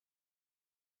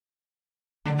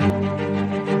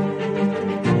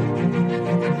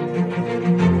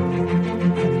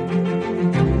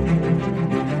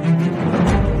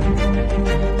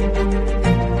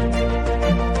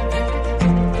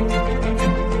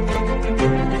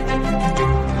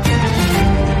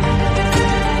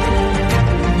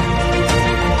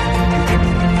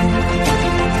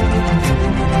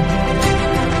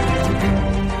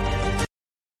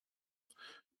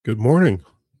Good morning.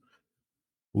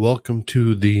 Welcome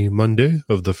to the Monday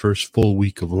of the first full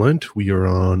week of Lent. We are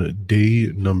on day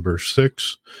number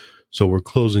 6, so we're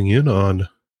closing in on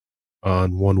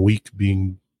 1 week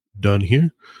being done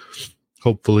here.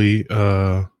 Hopefully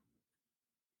all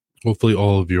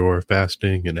of your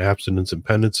fasting and abstinence and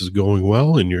penance is going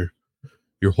well, and you're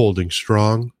holding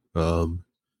strong.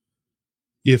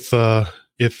 If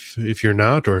you're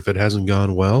not, or if it hasn't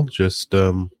gone well, just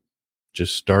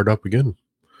start up again.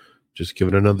 Just give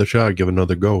it another shot, give it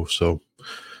another go. So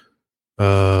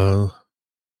yeah,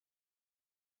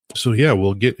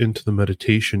 we'll get into the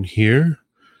meditation here.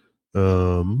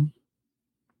 Once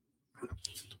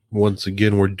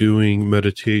again, we're doing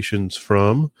meditations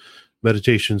for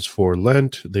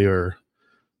Lent. They are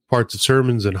parts of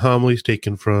sermons and homilies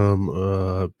taken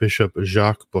from Bishop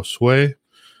Jacques Bossuet,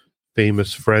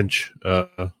 famous French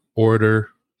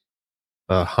orator,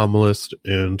 homilist,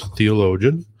 and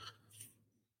theologian.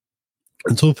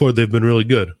 And so far, they've been really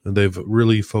good, and they've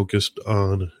really focused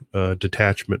on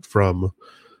detachment from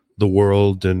the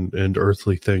world and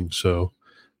earthly things. So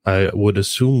I would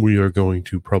assume we are going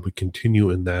to probably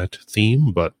continue in that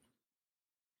theme, but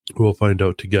we'll find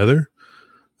out together.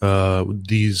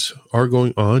 These are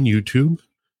going on YouTube,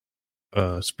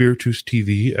 Spiritus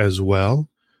TV as well,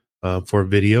 for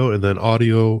video, and then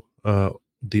audio.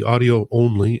 The audio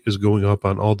only is going up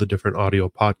on all the different audio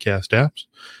podcast apps.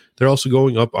 They're also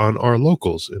going up on our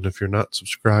locals. And if you're not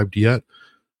subscribed yet,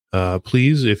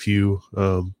 please, if you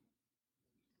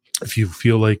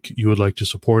feel like you would like to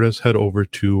support us, head over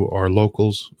to our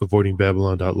locals,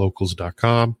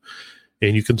 avoidingbabylon.locals.com,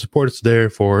 and you can support us there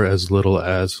for as little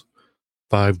as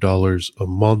 $5 a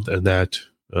month, and that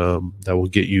will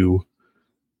get you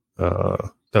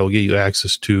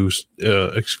access to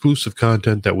exclusive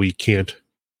content that we can't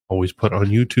always put on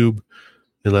YouTube,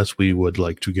 unless we would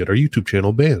like to get our YouTube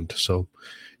channel banned. So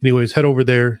anyways, head over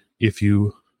there if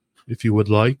you would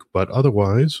like, but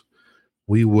otherwise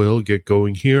we will get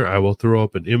going here. I will throw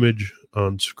up an image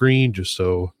on screen just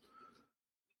so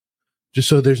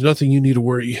there's nothing you need to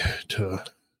worry to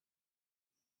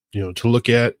look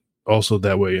at. Also,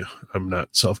 that way I'm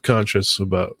not self-conscious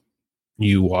about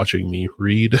you watching me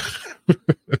read.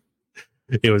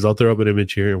 Anyways, I'll throw up an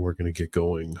image here and we're going to get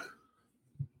going.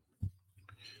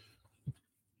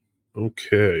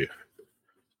 Okay.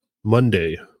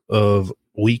 Monday of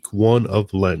week 1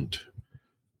 of Lent.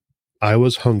 I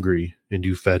was hungry and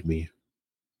you fed me.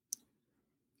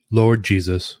 Lord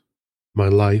Jesus, my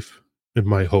life and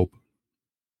my hope,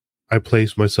 I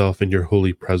place myself in your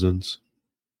holy presence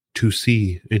to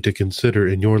see and to consider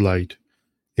in your light,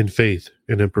 in faith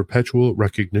and in perpetual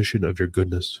recognition of your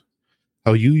goodness,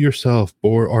 how you yourself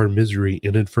bore our misery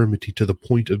and infirmity to the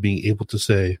point of being able to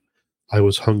say, I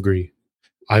was hungry,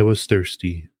 I was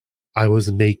thirsty, I was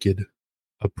naked,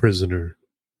 a prisoner,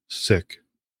 sick,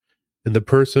 in the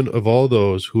person of all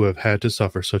those who have had to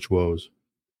suffer such woes.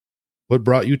 What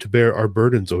brought you to bear our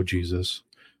burdens, O Jesus,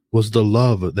 was the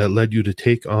love that led you to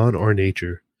take on our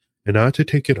nature, and not to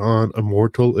take it on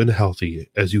immortal and healthy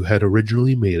as you had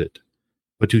originally made it,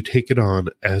 but to take it on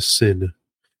as sin,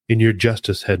 in your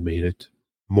justice had made it,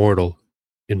 mortal,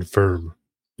 infirm,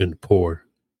 and poor,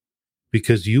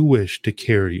 because you wish to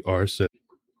carry our sin.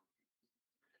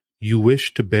 You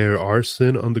wish to bear our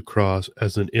sin on the cross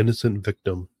as an innocent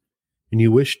victim, and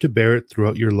you wish to bear it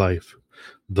throughout your life,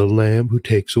 the Lamb who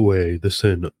takes away the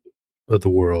sin of the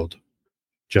world.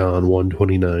 John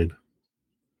 1:29.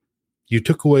 You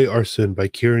took away our sin by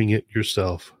carrying it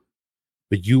yourself,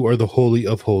 but you are the Holy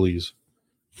of Holies,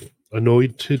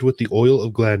 anointed with the oil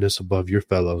of gladness above your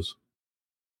fellows.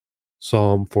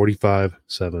 Psalm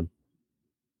 45:7.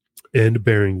 And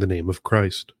bearing the name of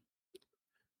Christ.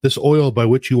 This oil by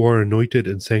which you are anointed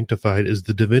and sanctified is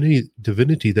the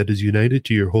divinity that is united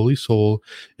to your holy soul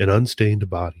and unstained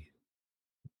body.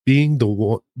 Being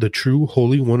the true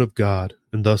Holy One of God,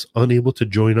 and thus unable to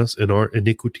join us in our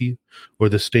iniquity or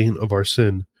the stain of our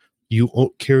sin, you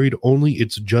carried only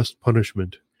its just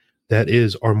punishment, that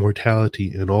is, our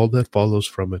mortality and all that follows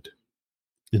from it.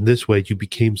 In this way you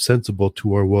became sensible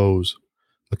to our woes,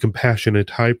 a compassionate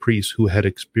high priest who had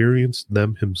experienced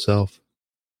them himself.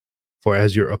 For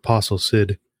as your apostle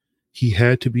said, he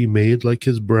had to be made like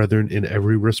his brethren in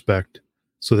every respect,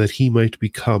 so that he might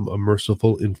become a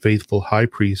merciful and faithful high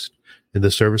priest in the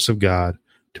service of God,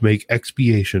 to make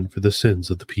expiation for the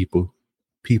sins of the people.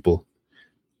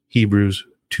 Hebrews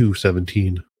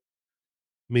 2:17.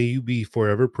 May you be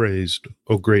forever praised,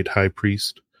 O great high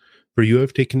priest, for you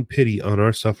have taken pity on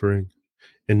our suffering,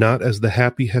 and not as the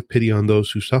happy have pity on those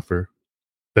who suffer,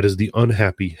 but as the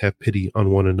unhappy have pity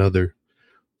on one another,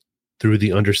 through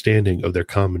the understanding of their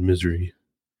common misery.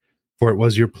 For it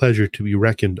was your pleasure to be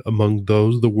reckoned among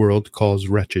those the world calls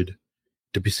wretched,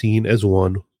 to be seen as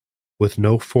one with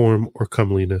no form or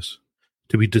comeliness,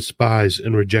 to be despised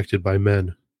and rejected by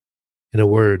men. In a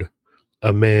word,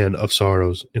 a man of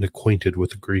sorrows and acquainted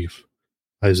with grief.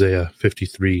 Isaiah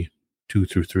 53, 2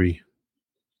 through 3.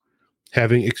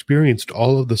 Having experienced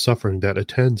all of the suffering that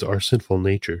attends our sinful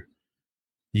nature,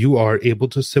 you are able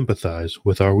to sympathize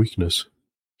with our weakness.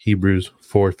 Hebrews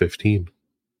 4:15.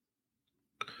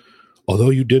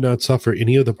 Although you did not suffer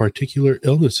any of the particular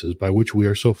illnesses by which we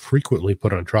are so frequently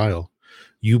put on trial,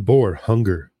 you bore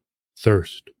hunger,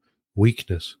 thirst,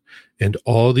 weakness, and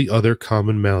all the other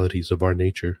common maladies of our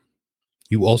nature.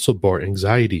 You also bore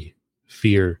anxiety,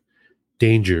 fear,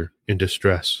 danger, and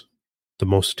distress, the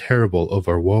most terrible of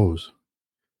our woes.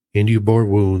 And you bore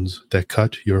wounds that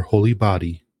cut your holy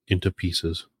body into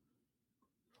pieces.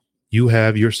 You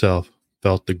have yourself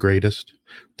felt the greatest,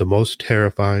 the most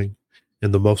terrifying,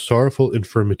 and the most sorrowful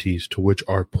infirmities to which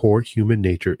our poor human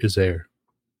nature is heir.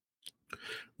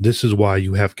 This is why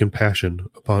you have compassion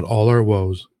upon all our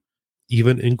woes,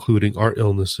 even including our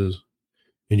illnesses,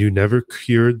 and you never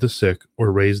cured the sick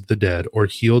or raised the dead or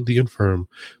healed the infirm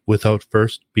without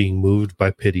first being moved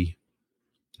by pity.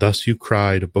 Thus you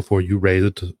cried before you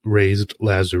raised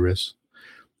Lazarus.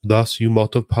 Thus you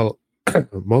multiplied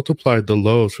the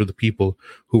loaves for the people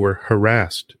who were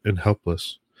harassed and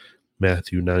helpless.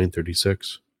 Matthew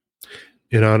 9:36.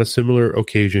 And on a similar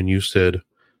occasion you said,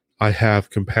 I have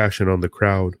compassion on the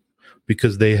crowd,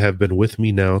 because they have been with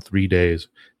me now 3 days,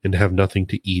 and have nothing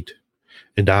to eat.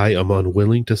 And I am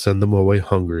unwilling to send them away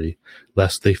hungry,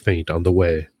 lest they faint on the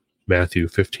way. Matthew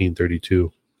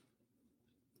 15:32.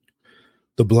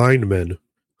 The blind men,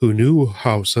 who knew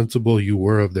how sensible you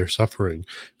were of their suffering,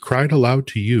 cried aloud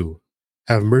to you,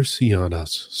 Have mercy on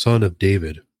us, Son of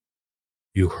David.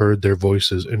 You heard their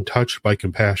voices, and touched by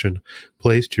compassion,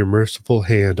 placed your merciful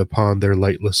hand upon their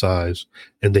lightless eyes,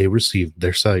 and they received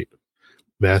their sight.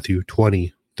 Matthew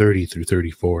 20:30 through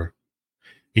 34.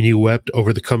 And you wept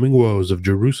over the coming woes of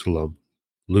Jerusalem.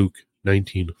 Luke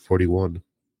 19:41.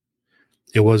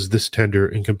 It was this tender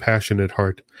and compassionate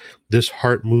heart, this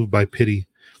heart moved by pity,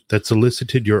 that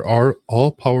solicited your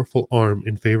all-powerful arm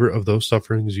in favor of those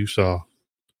sufferings you saw.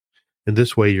 In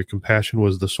this way, your compassion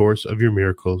was the source of your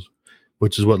miracles,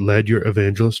 which is what led your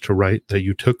evangelist to write that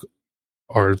you took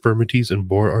our infirmities and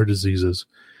bore our diseases.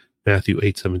 Matthew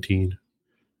 8:17.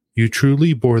 You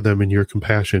truly bore them in your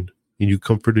compassion, and you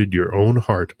comforted your own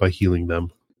heart by healing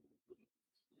them.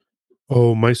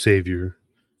 O my Savior,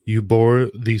 you bore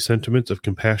these sentiments of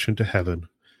compassion to heaven,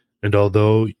 and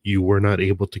although you were not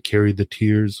able to carry the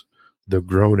tears, the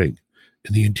groaning,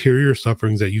 and the interior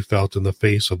sufferings that you felt in the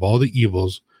face of all the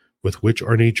evils with which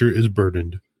our nature is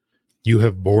burdened, you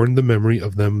have borne the memory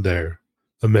of them there,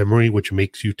 a memory which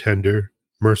makes you tender,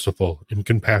 merciful, and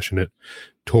compassionate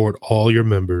toward all your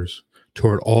members,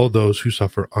 toward all those who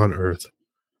suffer on earth.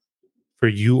 For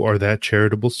you are that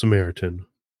charitable Samaritan,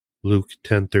 Luke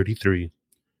 10:33,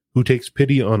 who takes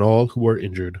pity on all who are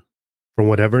injured, from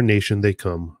whatever nation they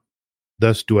come.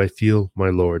 Thus do I feel, my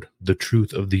Lord, the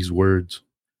truth of these words.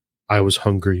 I was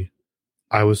hungry,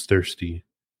 I was thirsty,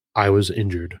 I was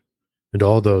injured, and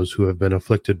all those who have been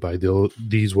afflicted by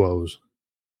these woes.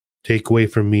 Take away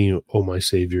from me, O my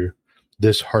Savior,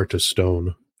 this heart of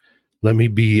stone. Let me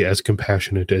be as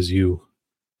compassionate as you.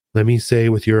 Let me say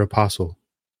with your apostle,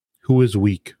 Who is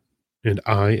weak, and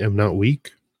I am not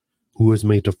weak? Who is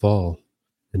made to fall,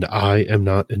 and I am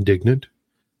not indignant?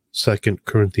 2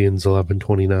 Corinthians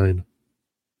 11:29.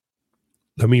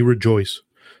 Let me rejoice,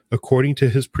 according to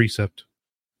his precept,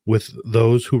 with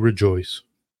those who rejoice,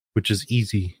 which is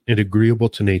easy and agreeable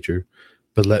to nature,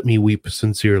 but let me weep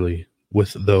sincerely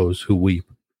with those who weep.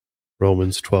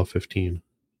 Romans 12:15.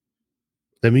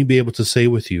 Let me be able to say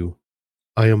with you,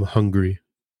 I am hungry,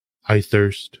 I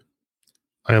thirst,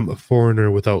 I am a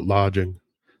foreigner without lodging,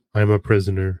 I am a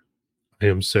prisoner, I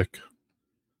am sick.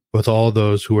 With all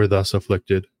those who are thus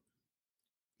afflicted,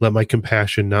 let my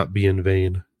compassion not be in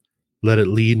vain. Let it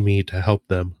lead me to help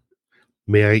them.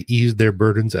 May I ease their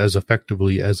burdens as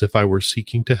effectively as if I were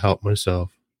seeking to help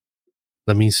myself.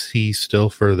 Let me see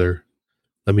still further.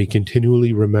 Let me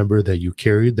continually remember that you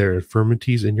carried their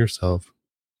infirmities in yourself,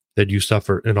 that you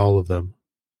suffer in all of them.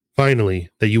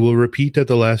 Finally, that you will repeat at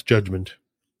the last judgment,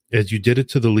 as you did it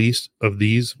to the least of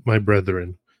these my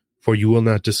brethren, for you will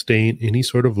not disdain any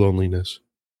sort of loneliness.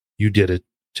 You did it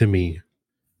to me.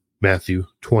 Matthew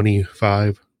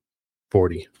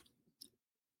 25:40.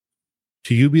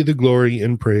 To you be the glory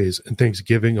and praise and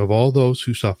thanksgiving of all those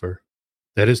who suffer,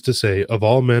 that is to say, of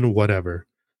all men whatever,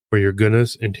 for your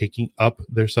goodness in taking up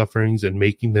their sufferings and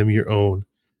making them your own,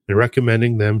 and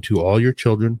recommending them to all your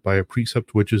children by a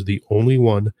precept which is the only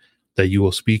one that you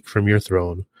will speak from your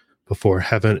throne before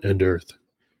heaven and earth,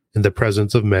 in the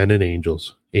presence of men and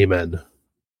angels. Amen.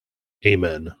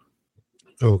 Amen.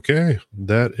 Okay,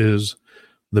 that is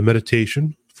the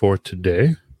meditation for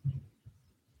today.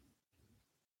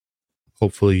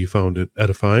 Hopefully you found it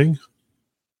edifying.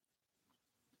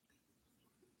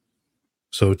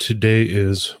 So today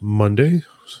is Monday,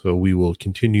 so we will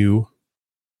continue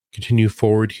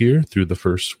forward here through the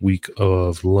first week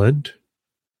of Lent.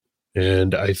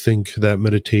 And I think that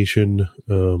meditation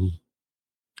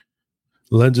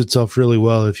lends itself really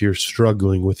well if you're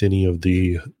struggling with any of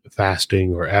the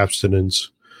fasting or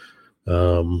abstinence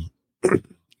or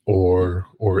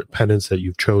penance that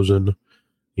you've chosen.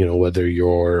 You know, whether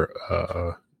you're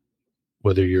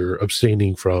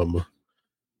abstaining from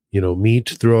meat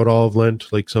throughout all of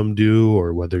Lent like some do,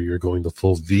 or whether you're going the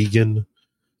full vegan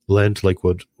Lent like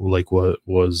what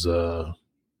was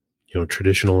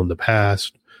traditional in the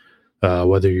past,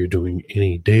 whether you're doing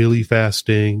any daily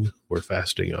fasting or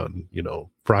fasting on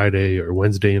Friday or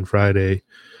Wednesday and Friday,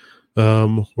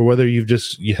 or whether you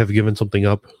have given something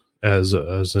up as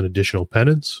an additional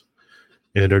penance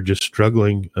and are just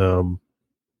struggling.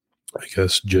 I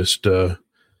guess just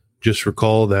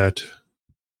recall that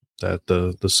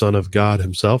the Son of God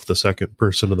himself, the second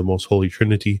person of the Most Holy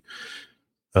Trinity,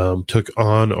 took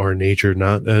on our nature,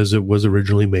 not as it was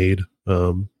originally made,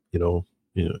 in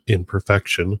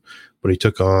perfection, but he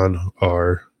took on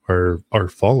our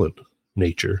fallen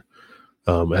nature,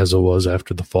 as it was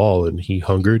after the fall, and he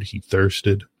hungered, he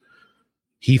thirsted,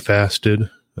 he fasted,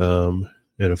 and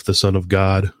if the Son of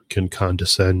God can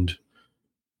condescend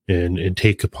and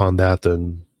take upon that,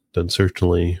 then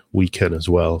certainly we can as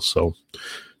well. So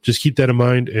just keep that in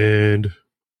mind, and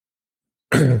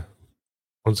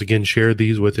once again, share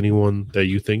these with anyone that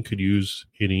you think could use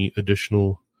any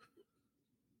additional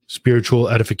spiritual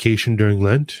edification during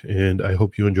Lent. And I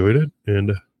hope you enjoyed it,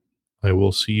 and I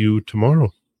will see you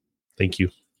tomorrow. Thank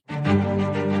you.